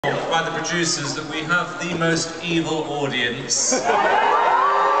by the producers that we have the most evil audience yes,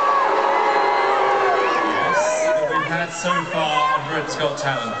 that we've had so far on Britain's Got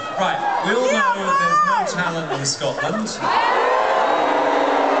Talent. Right, we all know that there's no talent in Scotland. So,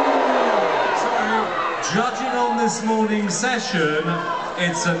 judging on this morning's session,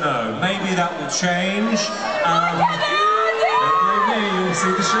 it's a no. Maybe that will change. Don't blame me, you'll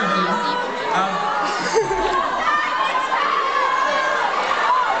see the shame.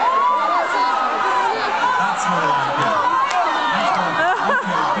 That's more like it.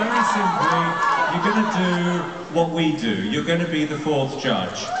 Okay, very simply, you're going to do what we do. You're going to be the fourth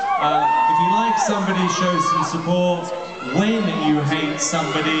judge. If you like somebody, show some support. When you hate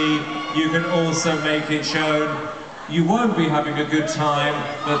somebody, you can also make it shown. You won't be having a good time,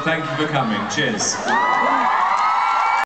 but thank you for coming. Cheers.